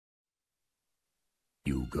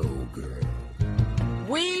you go, girl.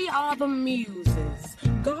 We are the Muses,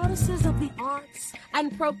 goddesses of the arts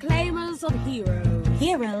and proclaimers of heroes.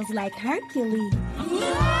 Heroes like Hercules.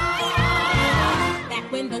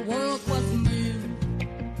 Back when the world was new,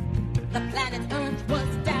 the planet Earth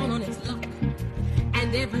was down on its luck,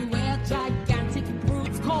 and everywhere gigantic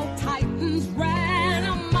brutes called Titans ran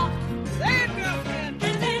amok.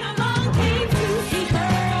 And then along came two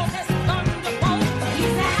heroes as thunderbolts. He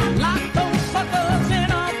said, lock those suckers in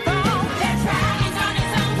a thong. Their dragons on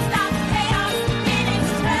its own stop chaos in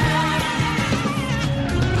its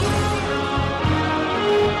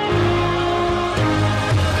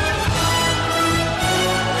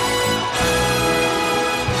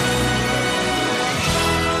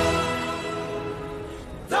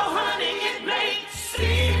Though hunting it may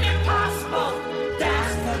seem impossible,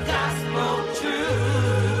 that's the gospel truth.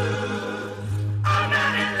 I'm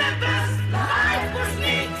not in the best, life was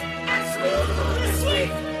neat and smooth and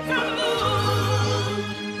sweet from the moon.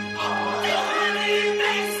 Though hunting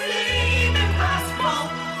may seem impossible,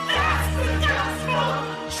 that's the gospel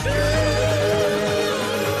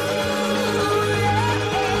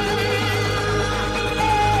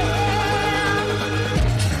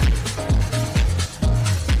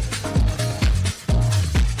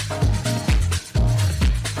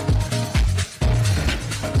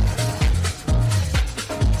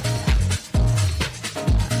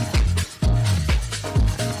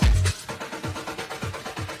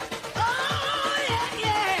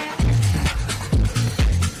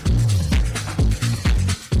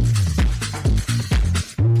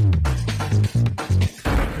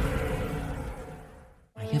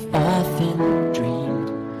I have often dreamed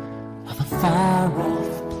of a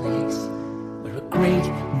far-off place where a great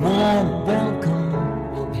warm welcome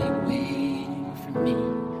will be waiting for me,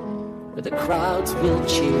 where the crowds will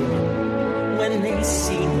cheer when they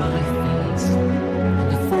see my face,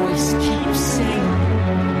 and the voice keeps saying,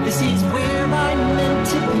 this is where I'm meant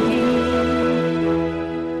to be.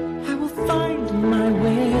 I will find my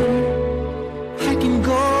way, I can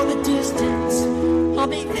go the distance, I'll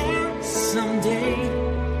be there someday.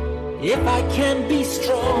 If I can be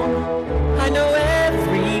strong, I know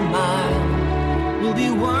every mile will be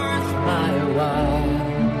worth my while.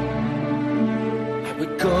 I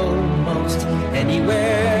would go most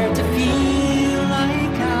anywhere to feel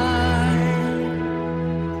like I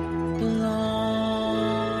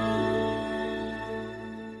belong.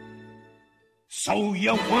 So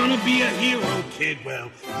you wanna be a hero, kid? Well,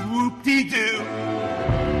 whoop-de-doo.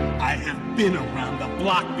 I have been around the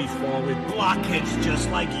block before with blockheads just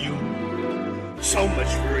like you. So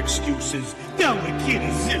much for excuses. Now the kid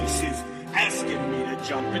is Zeus is asking me to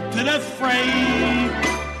jump into the fray.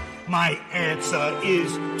 My answer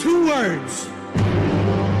is 2 words.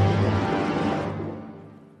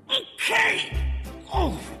 Okay.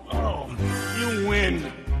 Oh, you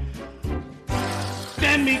win.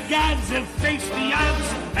 Demigods have faced the odds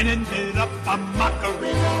and ended up a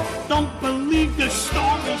mockery. Don't believe the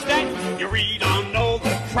stories that you read on all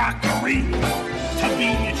the crockery. To be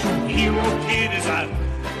a true hero, kid, is a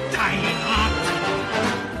dying art.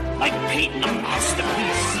 Like painting a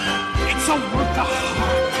masterpiece, it's a work of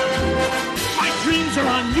art. My dreams are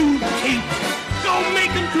on you, kid. Go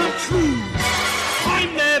make them come true.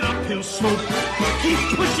 Climb that uphill slope. Keep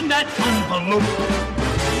pushing that envelope.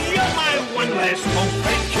 You're my one last hope,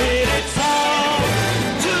 and kid, it's all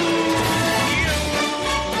to you.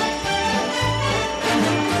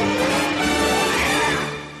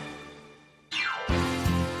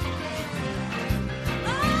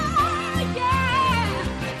 Oh, yeah.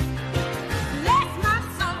 Bless my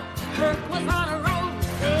soul. Kirk was on a roll.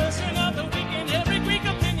 Version of the weekend, every Greek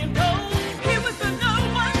opinion goes. He was the no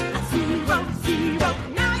one, a 0-0.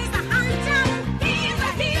 Now he's a hunter. He's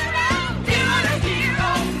a hero. Hero to hero.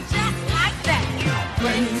 Just like that.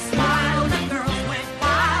 When you smile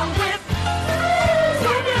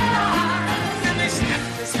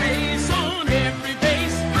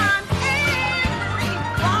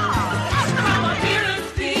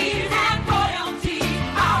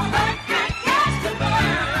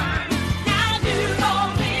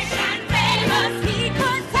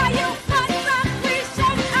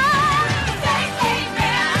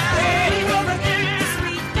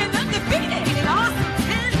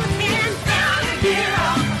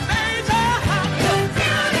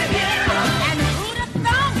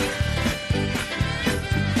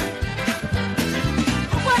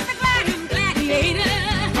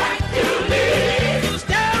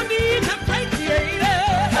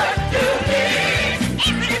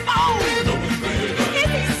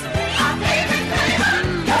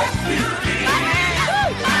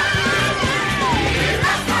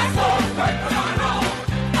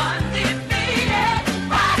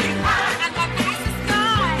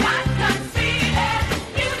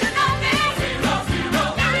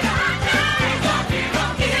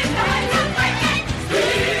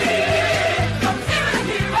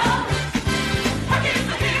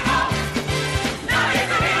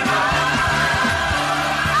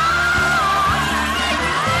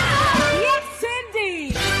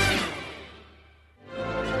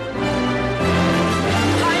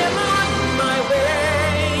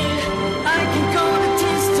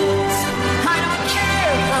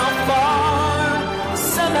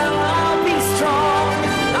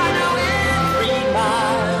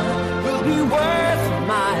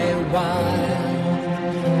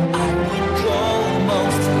I would go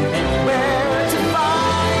most anywhere to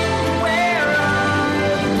find where I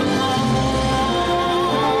belong.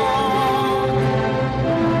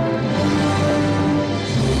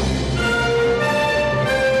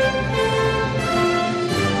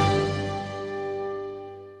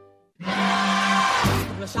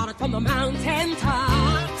 Shouted from the mountain top.